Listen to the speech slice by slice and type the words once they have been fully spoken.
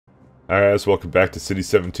Alright guys, welcome back to City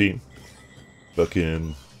 17.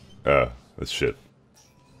 Fucking, this shit.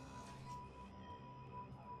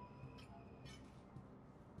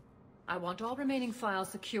 I want all remaining files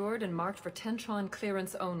secured and marked for Tentron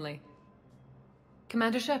clearance only.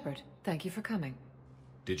 Commander Shepard, thank you for coming.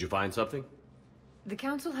 Did you find something? The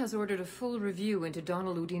Council has ordered a full review into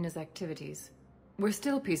Donald Udina's activities. We're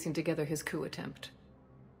still piecing together his coup attempt.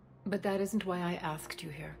 But that isn't why I asked you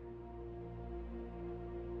here.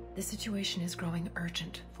 The situation is growing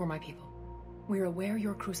urgent for my people. We're aware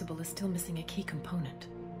your crucible is still missing a key component.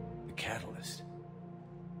 The catalyst.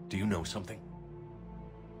 Do you know something?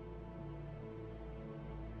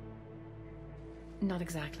 Not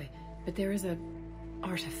exactly, but there is a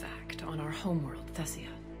artifact on our homeworld, Thessia,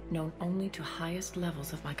 known only to highest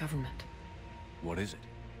levels of my government. What is it?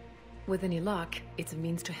 With any luck, it's a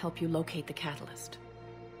means to help you locate the catalyst.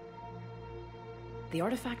 The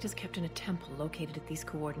artifact is kept in a temple located at these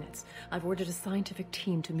coordinates. I've ordered a scientific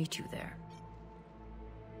team to meet you there.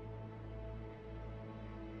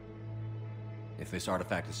 If this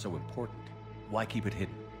artifact is so important, why keep it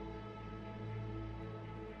hidden?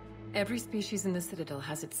 Every species in the Citadel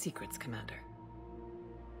has its secrets, Commander.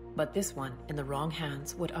 But this one, in the wrong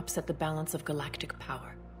hands, would upset the balance of galactic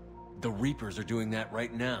power. The Reapers are doing that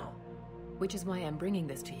right now. Which is why I'm bringing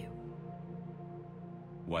this to you.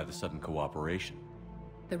 Why the sudden cooperation?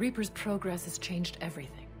 The Reapers' progress has changed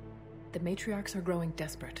everything. The matriarchs are growing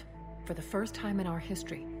desperate. For the first time in our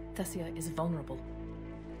history, Thessia is vulnerable.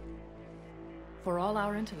 For all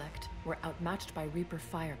our intellect, we're outmatched by Reaper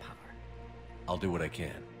firepower. I'll do what I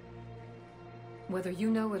can. Whether you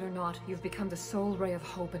know it or not, you've become the sole ray of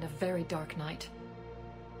hope in a very dark night.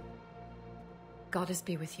 Goddess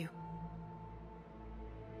be with you.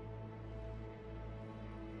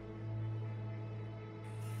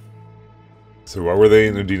 So why were they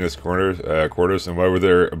in Udina's quarters, and why were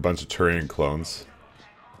there a bunch of Turian clones?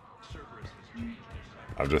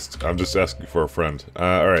 I'm just asking for a friend.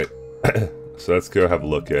 Alright. So let's go have a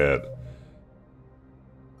look at...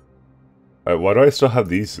 why do I still have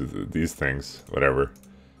these things? Whatever.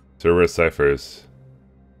 Cerberus ciphers.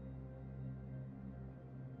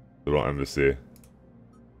 Little embassy.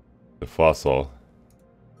 The fossil.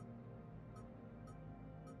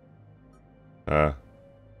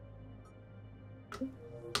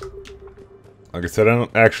 Like I said, I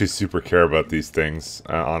don't actually super care about these things,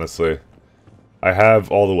 honestly. I have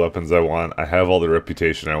all the weapons I want. I have all the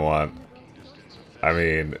reputation I want. I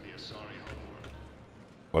mean...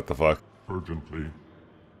 What the fuck? Urgently,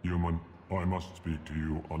 human, I must speak to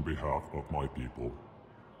you on behalf of my people.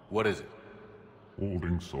 What is it?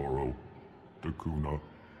 Holding sorrow, Dakuna,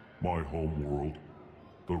 my home world,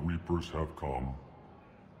 the Reapers have come.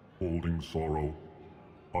 Holding sorrow,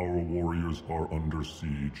 our warriors are under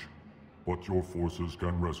siege, but your forces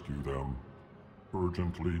can rescue them.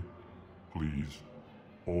 Urgently, please.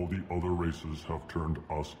 All the other races have turned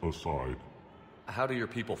us aside. How do your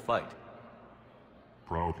people fight?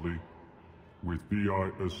 Proudly, with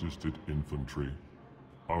VI-assisted infantry.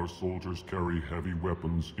 Our soldiers carry heavy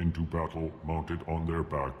weapons into battle mounted on their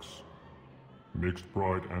backs. Mixed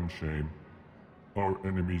pride and shame, our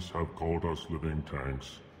enemies have called us living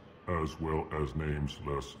tanks, as well as names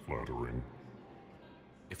less flattering.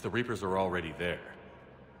 If the Reapers are already there...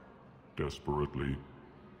 Desperately,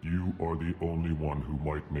 you are the only one who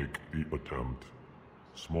might make the attempt.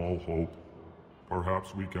 Small hope.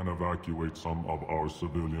 Perhaps we can evacuate some of our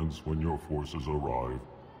civilians when your forces arrive.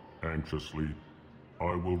 Anxiously,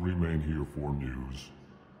 I will remain here for news.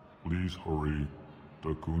 Please hurry.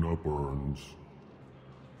 Dakuna burns.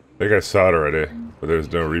 I think I saw it already, but there's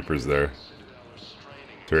no Reapers there.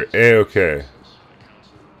 They're A-okay.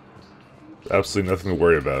 Absolutely nothing to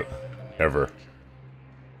worry about. Ever.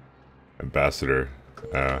 Ambassador.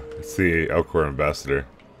 It's the Elcor Ambassador.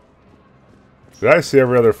 Did I see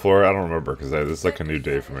every other floor? I don't remember, because this is like a new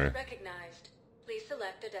day for me.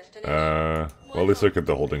 Well, at least look at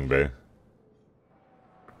the holding bay.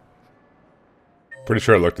 Pretty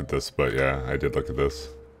sure I looked at this, but yeah, I did look at this.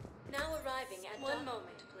 Now arriving at 1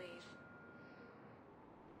 moment, please.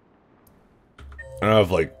 I don't know if,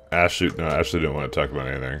 like, Ashley didn't want to talk about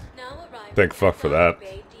anything. Now arriving Thank fuck for that.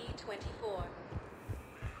 Bay D24.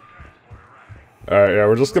 Alright, yeah,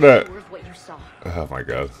 we're just gonna... What you saw, Oh my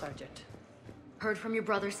god. Sergeant. Heard from your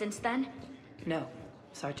brother since then? No,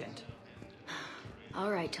 Sergeant. All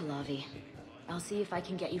right, Talavi. I'll see if I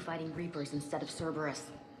can get you fighting Reapers instead of Cerberus.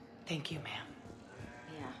 Thank you, ma'am.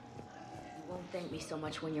 Yeah. You won't thank me so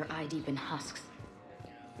much when you're eye-deep in husks.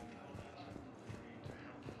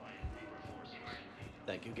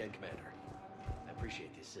 Thank you again, Commander.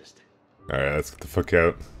 appreciate the assist. Alright, let's get the fuck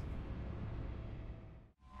out.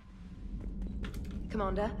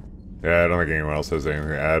 Commander? Yeah, I don't think anyone else has anything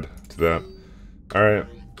to add to that. Alright.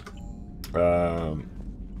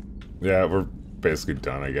 Yeah, we're basically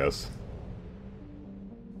done, I guess.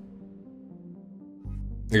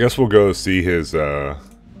 I guess we'll go see his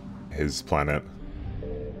planet.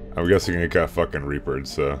 I'm guessing it got fucking reapered,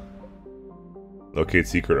 so... Locate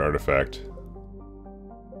secret artifact.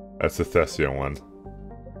 That's the Thessia one.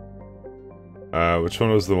 Which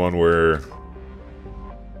one was the one where...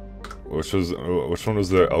 which one was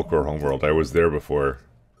the Elcor homeworld? I was there before.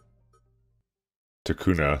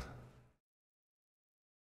 Takuna.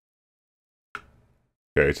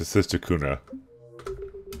 Okay, it just says Takuna.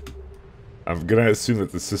 I'm gonna assume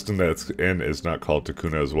that the system that it's in is not called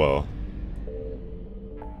Takuna as well.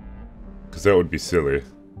 Because that would be silly.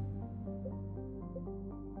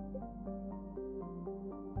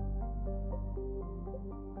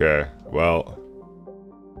 Okay, well...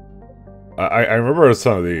 I remember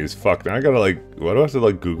some of these. Fuck, now I gotta like... Why do I have to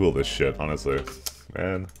like Google this shit, honestly?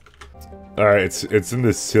 Man. Alright, it's in the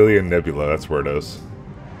Cillian Nebula, that's where it is.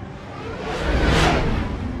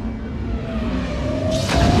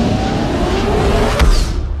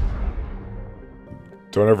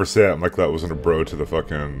 Don't ever say it like that wasn't a bro to the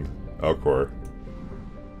fucking Elcor.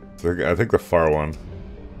 I think the far one.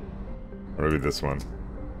 Or maybe this one.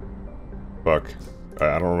 Fuck.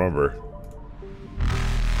 I don't remember.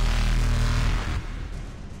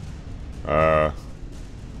 Let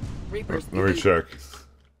me check.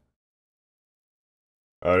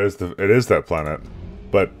 It is that planet.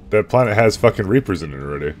 But that planet has fucking Reapers in it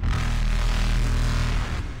already.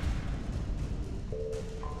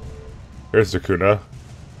 Here's Takuna.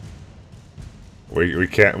 We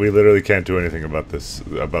literally can't do anything about this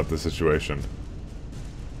situation.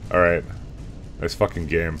 Alright. Nice fucking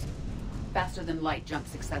game. Faster than light jump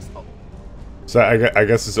successful. So I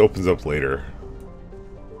guess this opens up later.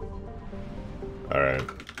 Alright.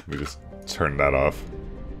 We just turn that off.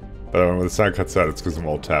 When the sound cuts out, it's because I'm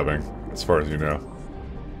alt tabbing, as far as you know.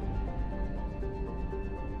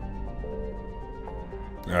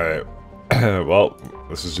 Alright. Well,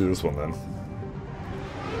 let's just do this one then.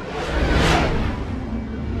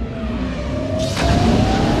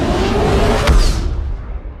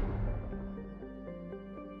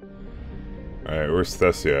 Alright, where's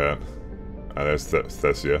Thessia at? Oh, there's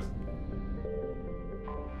Thessia.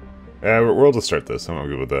 Yeah, we'll just start this. I'm not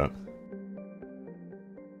good with that.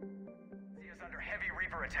 Thessia's under heavy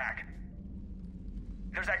Reaper attack.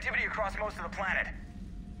 There's activity across most of the planet.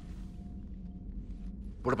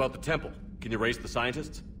 What about the temple? Can you raise the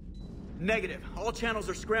scientists? Negative. All channels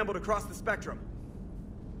are scrambled across the spectrum.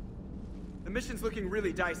 The mission's looking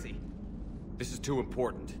really dicey. This is too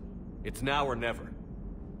important. It's now or never.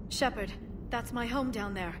 Shepard, that's my home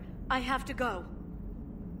down there. I have to go.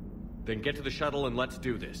 Then get to the shuttle and let's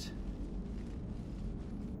do this.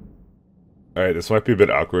 Alright, this might be a bit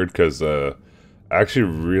awkward because I actually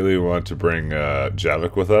really want to bring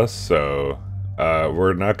Javik with us, so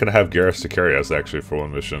we're not going to have Garrus to carry us actually for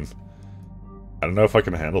one mission. I don't know if I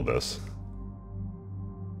can handle this.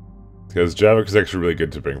 Because Javik is actually really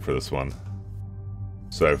good to bring for this one.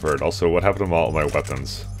 So I've heard. Also, what happened to all my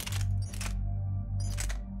weapons?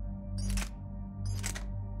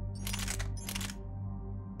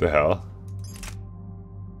 The hell?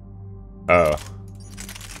 Oh.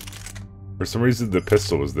 For some reason the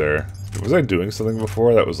pistol was there. Was I doing something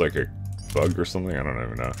before that was like a bug or something? I don't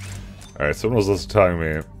even know. Alright, someone was also telling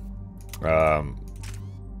me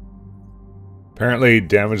apparently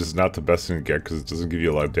damage is not the best thing to get because it doesn't give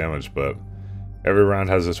you a lot of damage, but every round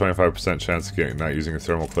has a 25% chance of getting, not using a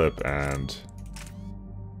thermal clip, and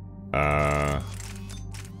oh,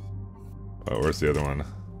 where's the other one?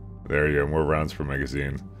 There you go, more rounds per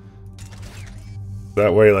magazine.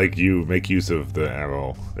 That way, like, you make use of the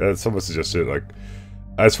ammo. Someone suggested, like,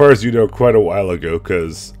 as far as you know, quite a while ago,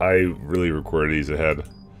 because I really recorded these ahead.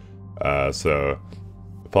 So,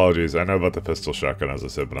 apologies. I know about the pistol shotgun, as I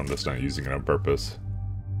said, but I'm just not using it on purpose.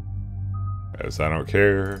 As I don't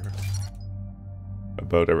care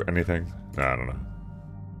about anything. No, I don't know.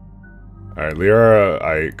 Alright, Liara,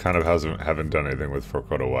 I kind of haven't done anything with for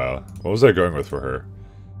quite a while. What was I going with for her?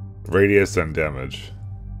 Radius and damage.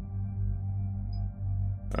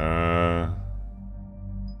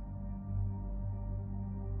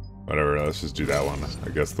 Whatever, let's just do that one. I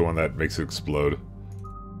guess the one that makes it explode.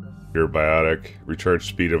 Pure biotic. Recharge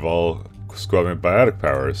speed of all squadron biotic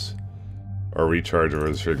powers. Or recharge over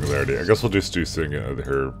the singularity. I guess we'll just do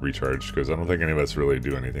her recharge, because I don't think any of us really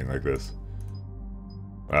do anything like this.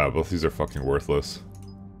 Both these are fucking worthless.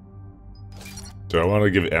 Do I want to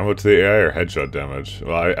give ammo to the AI or headshot damage?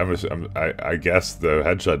 Well, I guess the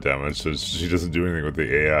headshot damage, so she doesn't do anything with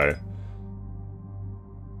the AI.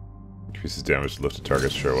 Increases damage to lifted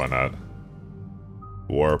targets, sure, why not?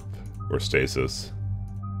 Warp or stasis?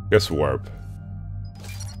 I guess warp.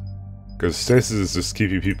 Because stasis is just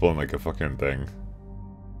keeping people in like a fucking thing.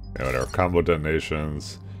 Yeah, whatever. Combo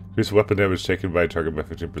detonations. Increase weapon damage taken by a target by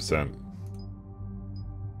 15%.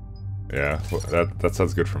 Yeah, well, that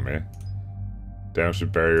sounds good for me. Damage to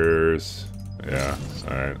barriers. Yeah,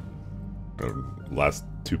 alright. Last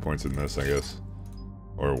 2 points in this, I guess.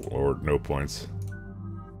 Or no points.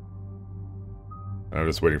 I'm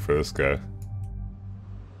just waiting for this guy.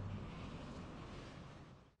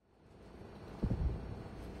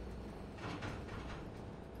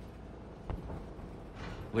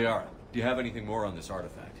 Liara, do you have anything more on this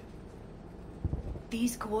artifact?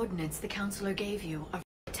 These coordinates the counselor gave you are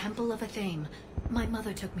the Temple of Athame. My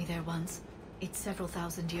mother took me there once. It's several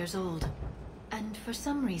thousand years old. And for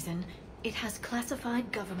some reason, it has classified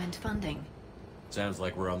government funding. Sounds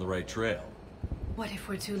like we're on the right trail. What if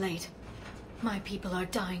we're too late? My people are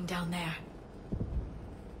dying down there.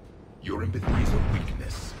 Your empathy is a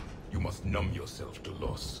weakness. You must numb yourself to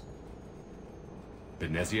loss. The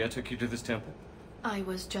Thessia took you to this temple? I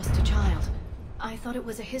was just a child. I thought it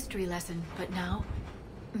was a history lesson, but now,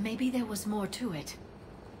 maybe there was more to it.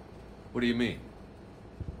 What do you mean?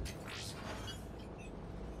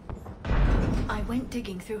 I went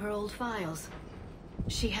digging through her old files.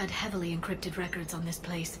 She had heavily encrypted records on this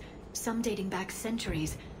place, some dating back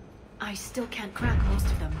centuries. I still can't crack most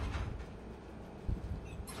of them.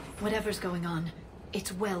 Whatever's going on,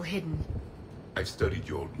 it's well hidden. I've studied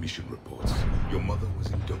your old mission reports. Your mother was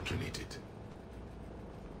indoctrinated.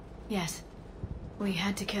 Yes. We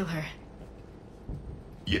had to kill her.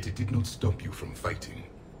 Yet it did not stop you from fighting.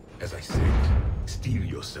 As I said, steel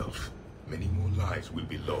yourself. Many more lives will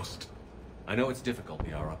be lost. I know it's difficult,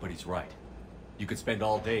 Liara, but he's right. You could spend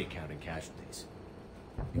all day counting casualties.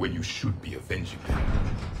 When you should be avenging them.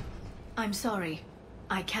 I'm sorry.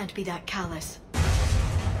 I can't be that callous.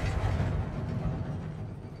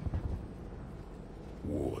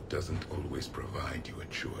 War doesn't always provide you a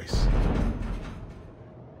choice.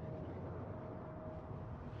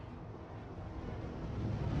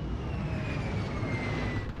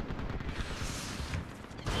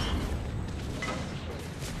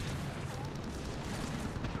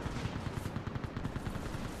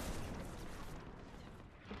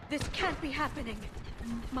 This can't be happening.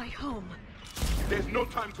 My home. There's no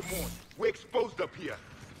time to mourn. We're exposed up here.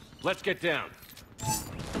 Let's get down.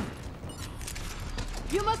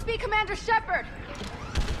 You must be Commander Shepard.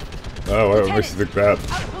 Oh, what makes you think that?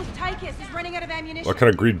 Outpost Tychus is running out of ammunition. What kind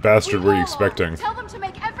of greed bastard were you expecting? Tell them to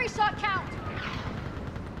make every shot count.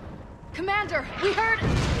 Commander, we heard...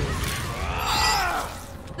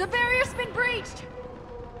 The barrier's been breached.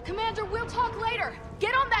 Commander, we'll talk later.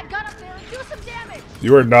 Get on that gun up there and do some damage.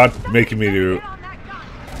 You are not making me do...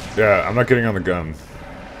 Yeah, I'm not getting on the gun.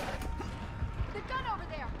 The gun over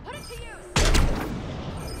there. Put it to use.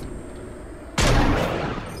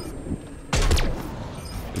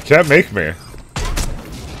 You can't make me.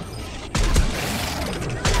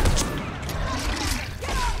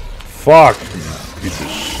 Fuck. Piece of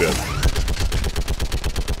shit.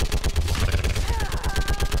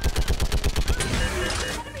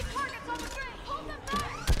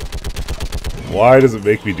 Why does it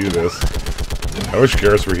make me do this? I wish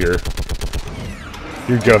Garrus were here.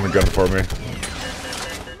 He'd get on the gun for me.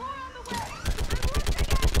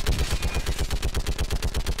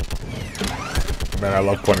 Man, I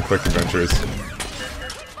love point-and-click adventures.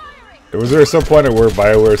 Was there some point at where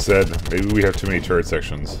BioWare said, maybe we have too many turret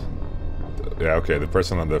sections? Yeah, okay, the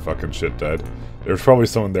person on the fucking shit died. There was probably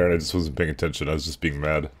someone there and I just wasn't paying attention, I was just being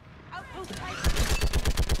mad.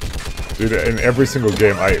 Dude, in every single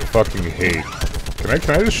game I fucking hate. Can I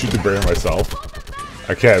just shoot the barrier myself?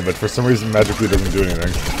 I can, but for some reason magically doesn't do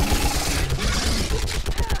anything.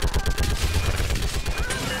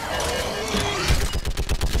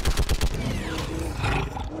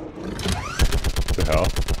 What the hell?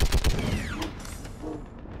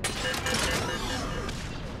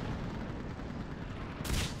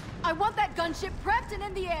 I want that gunship prepped and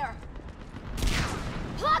in the air.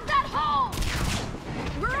 Plug that hole!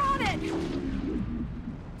 We're on it!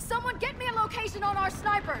 Someone get me a location on our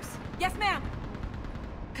snipers! Yes, ma'am!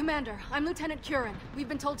 Commander, I'm Lieutenant Curran. We've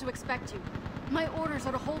been told to expect you. My orders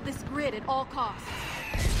are to hold this grid at all costs.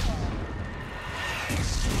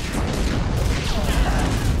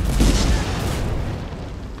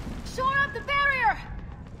 Shore up the barrier!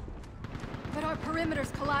 But our perimeter's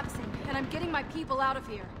collapsing, and I'm getting my people out of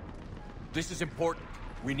here. This is important.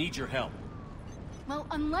 We need your help. Well,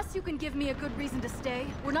 unless you can give me a good reason to stay,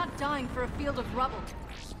 we're not dying for a field of rubble.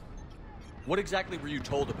 What exactly were you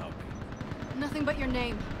told about me? Nothing but your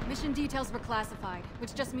name. Mission details were classified,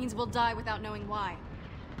 which just means we'll die without knowing why.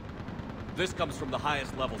 This comes from the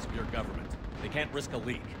highest levels of your government. They can't risk a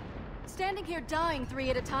leak. Standing here dying 3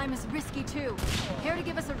 at a time is risky too. Care to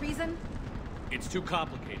give us a reason? It's too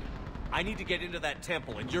complicated. I need to get into that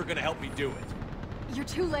temple, and you're gonna help me do it. You're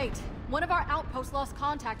too late. One of our outposts lost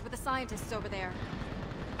contact with the scientists over there.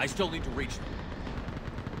 I still need to reach them.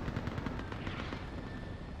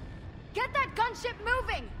 Get that gunship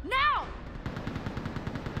moving! Now!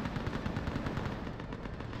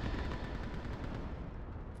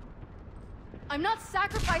 I'm not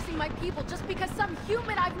sacrificing my people just because some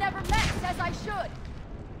human I've never met says I should.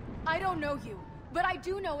 I don't know you, but I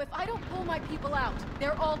do know if I don't pull my people out,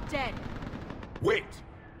 they're all dead. Wait!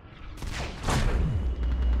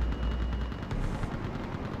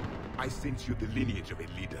 I sense you the lineage of a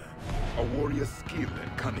leader. A warrior's skill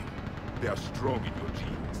and cunning. They are strong in your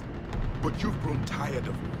genes. But you've grown tired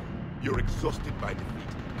of war. You're exhausted by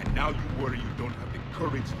defeat, and now you worry you don't have the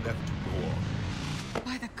courage left to go on.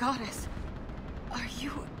 By the goddess, are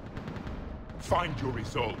you... Find your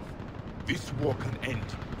resolve. This war can end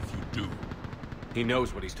if you do. He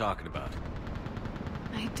knows what he's talking about.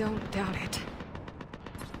 I don't doubt it.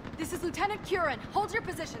 This is Lieutenant Curran. Hold your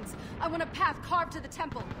positions. I want a path carved to the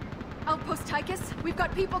temple. Outpost Tychus, we've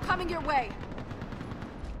got people coming your way.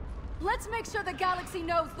 Let's make sure the galaxy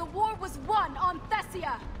knows the war was won on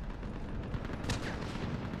Thessia.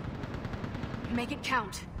 Make it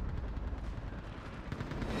count.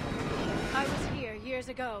 I was here years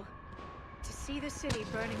ago. To see the city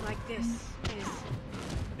burning like this is...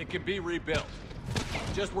 It can be rebuilt.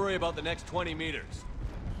 Just worry about the next 20 meters.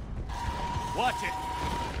 Watch it!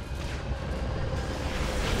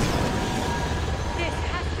 This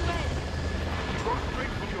has to end.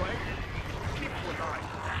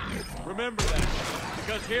 Remember that,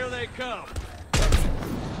 because here they come.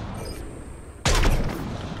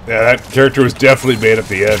 Yeah, that character was definitely made at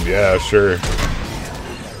the end. Yeah, sure.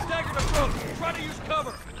 Staggered approach. Try to use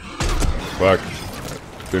cover. Fuck.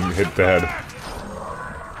 Didn't hit the head.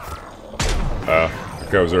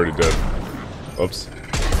 That guy was already dead. Oops.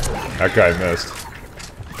 That guy missed.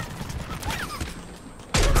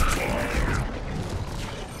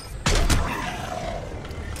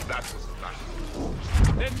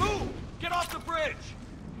 Then move! Get off the bridge!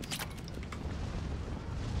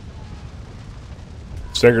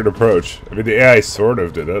 Staggered approach. I mean, the AI sort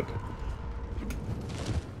of did it.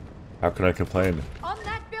 How can I complain? On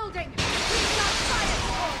that building! We've got fire!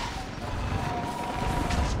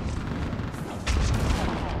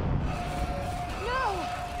 No!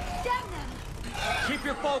 Damn them! Keep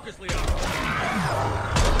your focus, Liara.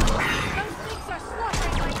 Those things are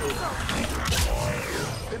slaughtering my people!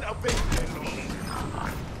 Then evade them.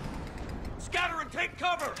 Scatter and take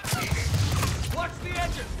cover! Watch the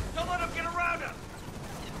edges! Don't let them get around us!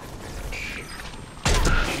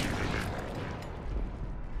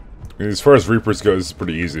 I mean, as far as Reapers goes, it's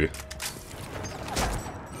pretty easy.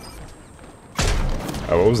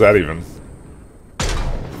 Oh, what was that even?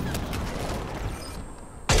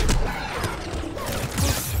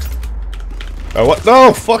 Oh, what?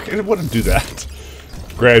 No, fuck! I didn't want to do that.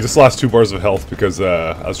 Great, I just lost 2 bars of health because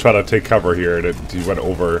I was trying to take cover here and he went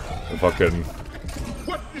over the fucking...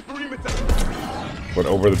 Went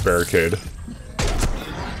over the barricade.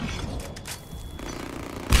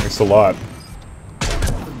 Thanks a lot.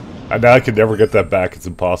 And now I can never get that back, it's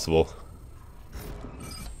impossible.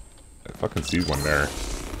 I fucking see one there.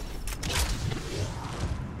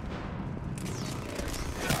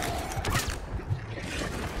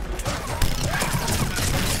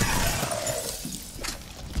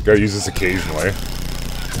 Gotta use this occasionally.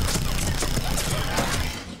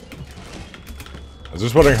 I was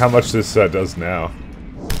just wondering how much this does now.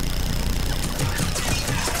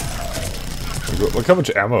 Look how much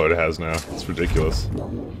ammo it has now. It's ridiculous.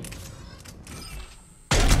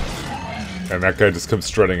 And that guy just comes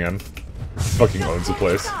strutting in. Fucking owns the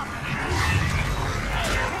place.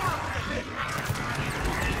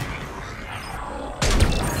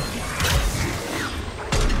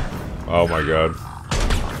 Oh my god.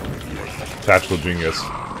 Tactical genius.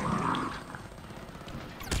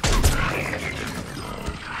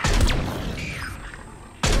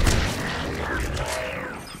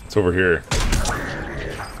 It's over here.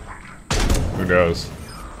 Who knows?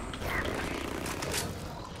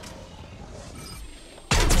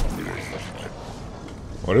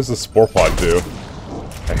 What does the Spore Pod do?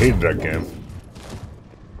 I hated that game.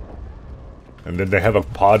 And then they have a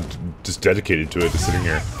pod just dedicated to it, just sitting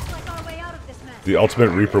here. The ultimate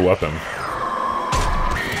Reaper weapon.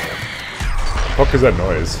 What the fuck is that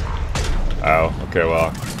noise? Oh, okay,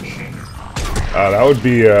 well. That would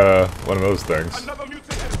be one of those things. Another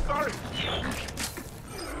mutant, sorry.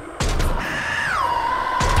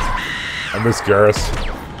 I miss Garrus.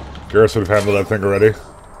 Garrus would have handled that thing already.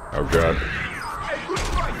 Oh god.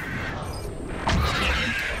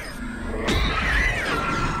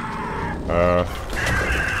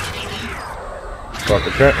 Fuck, I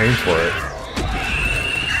can't aim for it.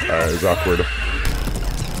 It's awkward.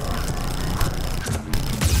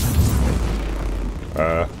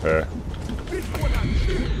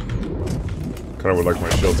 Kinda would like my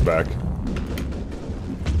shields back.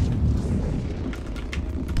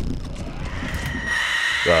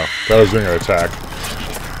 Wow, that was doing an attack.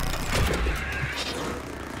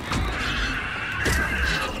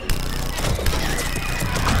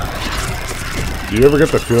 Do you ever get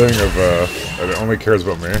the feeling of, that it only cares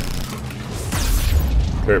about me?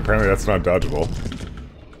 Okay, apparently that's not dodgeable.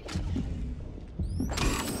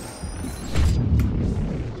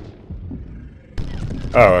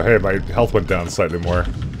 Oh, hey, my health went down slightly more.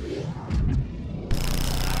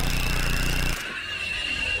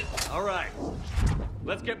 Alright.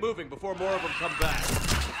 Let's get moving before more of them come back.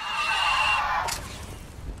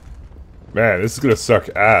 Man, this is gonna suck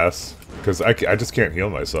ass. Because I just can't heal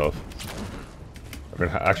myself. I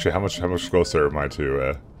mean, actually, how much closer am I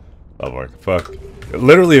to, leveling? Fuck.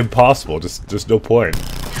 Literally impossible, just no point.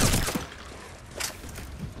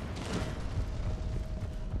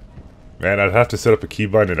 Man, I'd have to set up a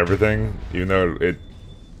keybind and everything, even though it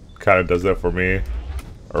kind of does that for me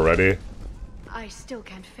already. I still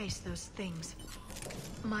can't face those things.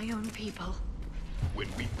 My own people. When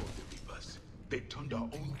we fought the Reapers, they turned our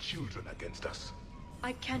own children against us.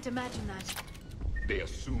 I can't imagine that. They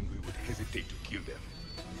assumed we would hesitate to kill them.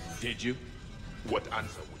 Did you? What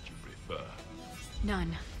answer would you prefer?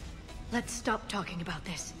 None. Let's stop talking about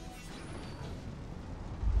this.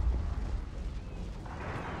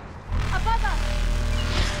 Above us!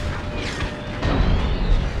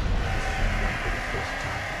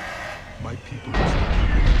 My people used to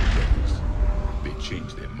kill the rebels. They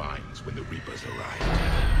changed their minds when the Reapers arrived.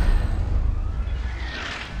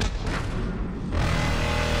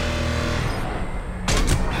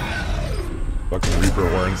 Fucking Reaper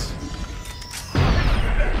horns.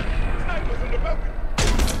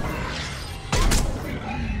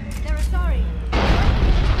 They're sorry.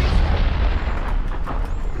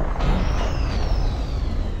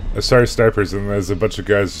 Sorry, snipers, and there's a bunch of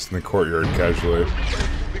guys just in the courtyard casually.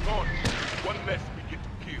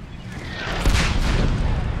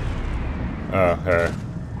 Oh, hey.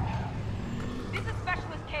 This is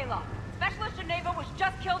Specialist Kayla. Specialist Geneva was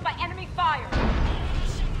just killed by enemy fire.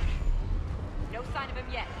 No sign of him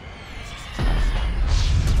yet.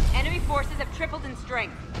 Enemy forces have tripled in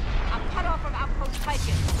strength. I'm cut off from outpost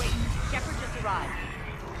Typhus. Wait, Shepard just arrived.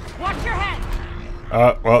 Watch your head!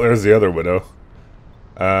 Well, there's the other widow.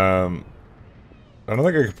 I don't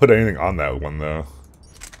think I could put anything on that one, though.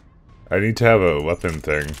 I need to have a weapon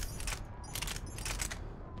thing.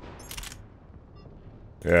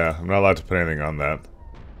 Yeah, I'm not allowed to put anything on that.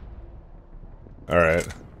 Alright.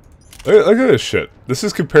 Look at this shit. This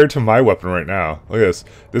is compared to my weapon right now. Look at this.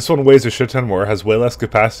 This one weighs a shit ton more, has way less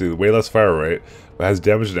capacity, way less fire rate, but has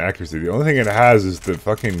damage and accuracy. The only thing it has is the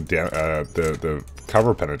fucking the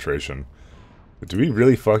cover penetration. Do we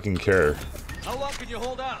really fucking care? How long can you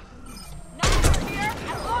hold out? Not over here,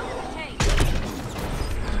 as long as it takes.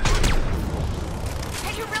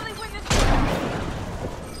 Can you really win this?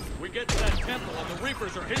 We get to that temple and the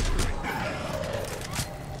Reapers are history.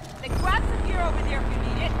 Then grab some gear over there if you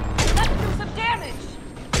need it, and let's do some damage!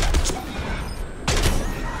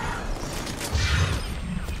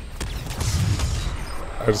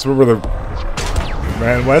 I just remember the...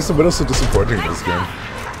 Man, why is the middle so disappointing in this game?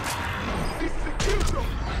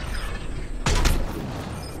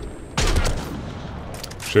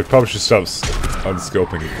 Probably should stop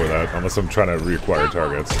unscoping for that, unless I'm trying to reacquire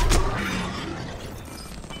targets.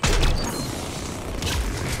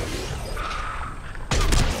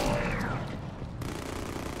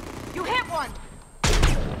 You hit one!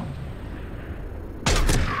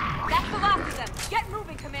 That's the last of them! Get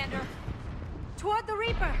moving, Commander! Toward the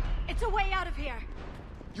Reaper! It's a way out of here!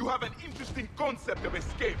 You have an interesting concept of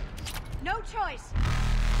escape. No choice!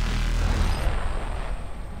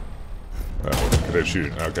 Oh, could I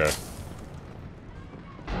shoot? Okay.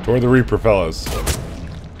 Toward the Reaper, fellas.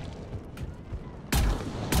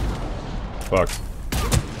 Fuck.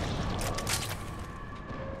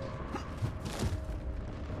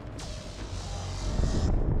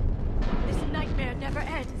 This nightmare never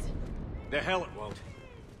ends. The hell it won't.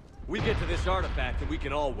 We get to this artifact and we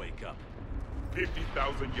can all wake up.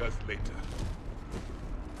 50,000 years later.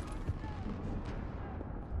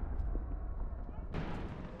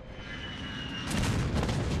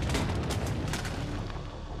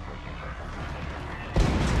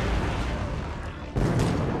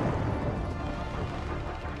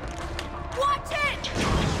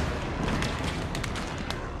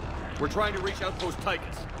 We're trying to reach Outpost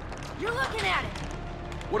Tychus. You're looking at it!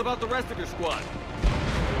 What about the rest of your squad?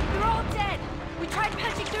 They're all dead! We tried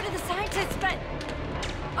punching through to the scientists, but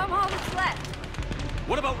I'm all that's left.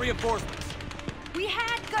 What about reinforcements? We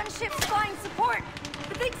had gunships flying support,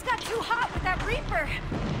 but things got too hot with that Reaper.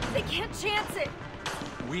 They can't chance it.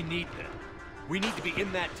 We need them. We need to be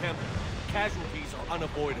in that temple. Casualties are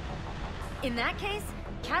unavoidable. In that case,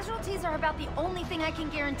 casualties are about the only thing I can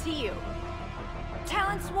guarantee you.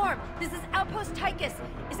 Talon Swarm, this is Outpost Tychus.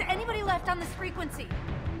 Is anybody left on this frequency?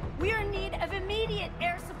 We are in need of immediate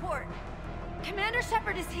air support. Commander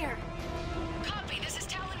Shepard is here. Copy, this is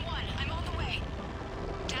Talon 1. I'm on the way.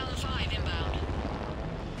 Talon 5 inbound.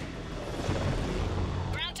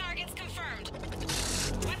 Ground targets confirmed.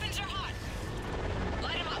 Weapons are hot.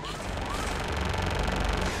 Light them up.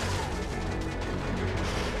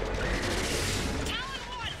 Talon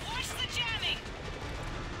 1, watch the jamming.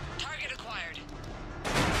 Target acquired.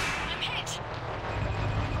 I'm hit.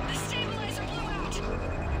 The stabilizer blew out.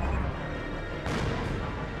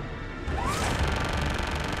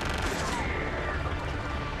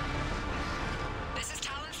 This is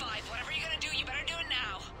Talon 5. Whatever you're gonna do, you better do it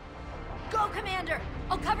now. Go, Commander!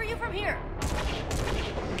 I'll cover you from here.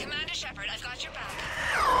 Commander Shepard, I've got your back.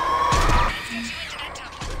 Let's get you into that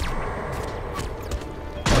temple.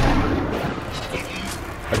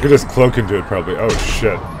 I could just cloak into it probably. Oh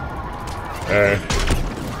shit.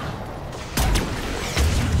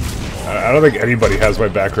 I don't think anybody has my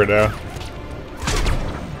back right now.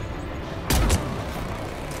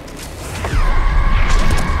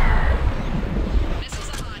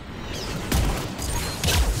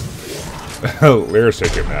 Lyra's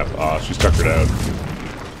taking a nap. Aw, she's tuckered out.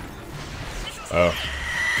 Oh.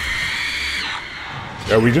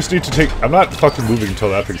 Yeah, we just need to take... I'm not fucking moving until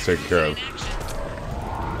that thing's taken care of.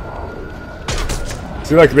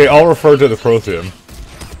 See, like, they all refer to the Prothean.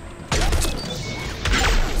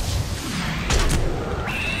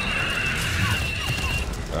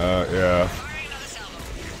 Yeah.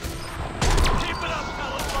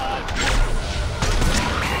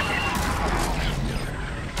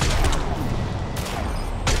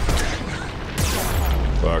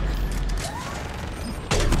 Fuck.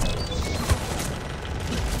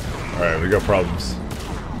 Alright, we got problems.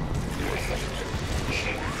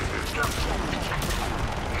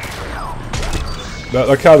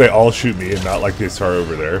 Look how they all shoot me and not like they saw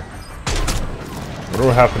over there. I wonder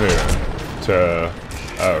what happened to...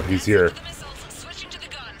 Oh, he's here.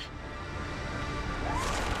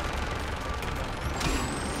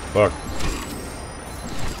 Fuck.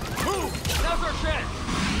 Move! Now's our chance!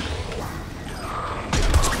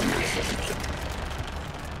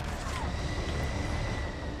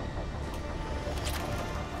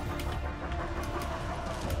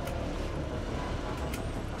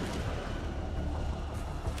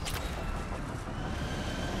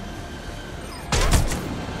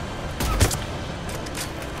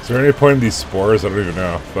 Is there any point in these spores? I don't even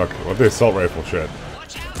know. Fuck. What the assault rifle shit?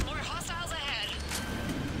 Watch out, more hostiles ahead.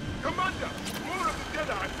 Commander, more of the dead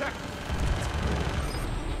are attacking.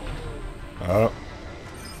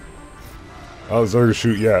 Oh, there's nowhere to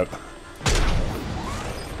shoot yet.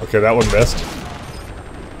 Okay, that one missed.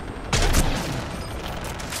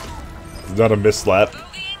 Is that a miss slap?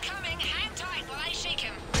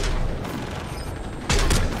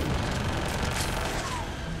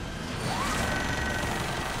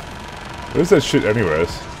 What is that shit anyways?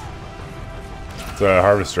 It's a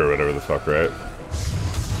harvester or whatever the fuck, right?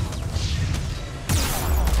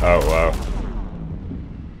 Oh, wow.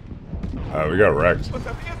 We got wrecked.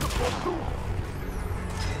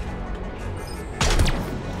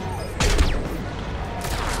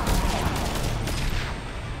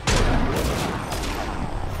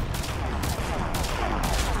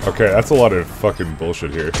 Okay, that's a lot of fucking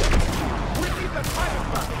bullshit here.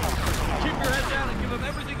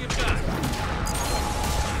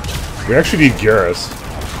 We actually need Garrus.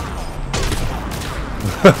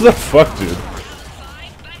 What the fuck, dude?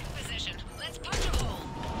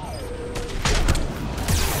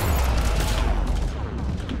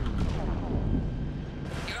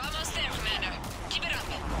 You're almost there, Commander. Keep it up.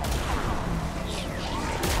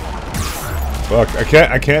 Fuck,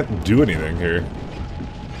 I can't do anything here.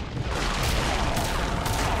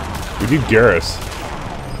 We need Garrus.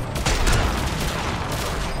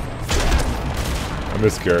 I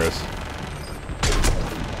miss Garrus.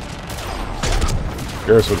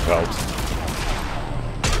 Garrus would have helped.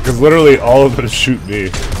 Because literally all of them shoot me.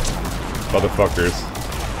 Motherfuckers.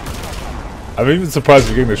 I'm even surprised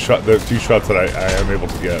we're getting the few shots that I am able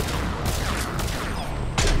to get.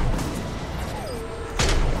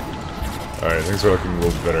 Alright, things are looking a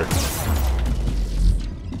little better.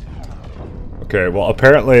 Okay, well,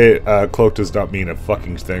 apparently, cloak does not mean a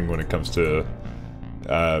fucking thing when it comes to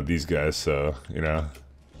these guys, so, you know.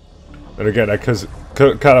 And again, because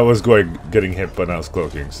kind of was getting hit, but now it's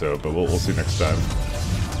cloaking, so, but we'll see next time.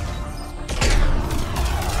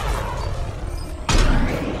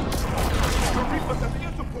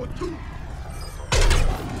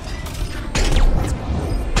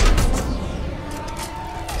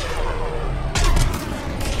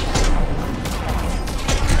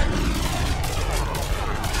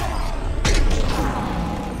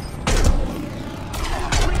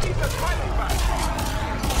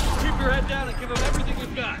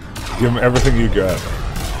 Give him everything you got.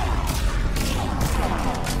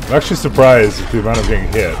 I'm actually surprised at the amount of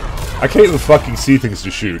getting hit. I can't even fucking see things to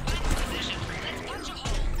shoot.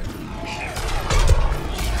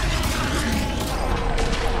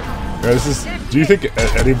 Yeah, this is. Do you think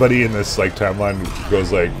anybody in this like timeline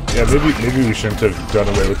goes like, yeah, maybe we shouldn't have done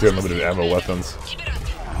away with the unlimited ammo weapons?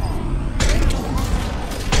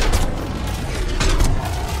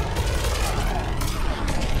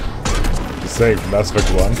 Just saying, Mass Effect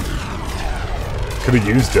 1. Could have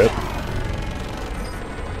used it.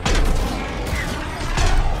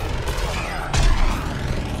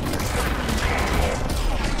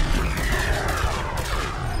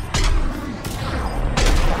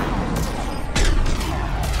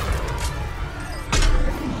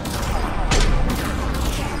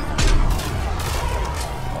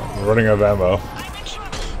 I'm running out of ammo.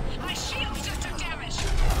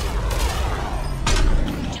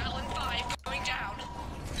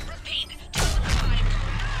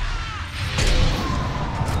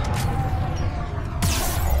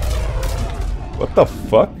 What the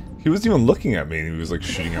fuck? He wasn't even looking at me and he was like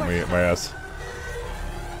shooting at me at my ass.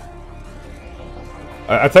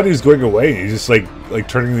 I thought he was going away. He's just like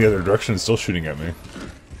turning the other direction and still shooting at me.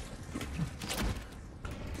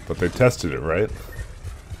 But they tested it, right?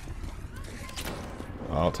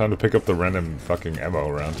 Well, time to pick up the random fucking ammo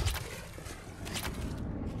around.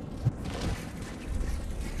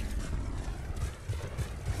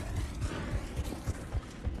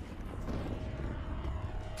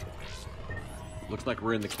 Looks like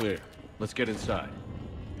we're in the clear. Let's get inside.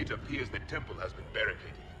 It appears the temple has been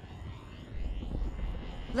barricaded.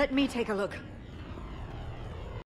 Let me take a look.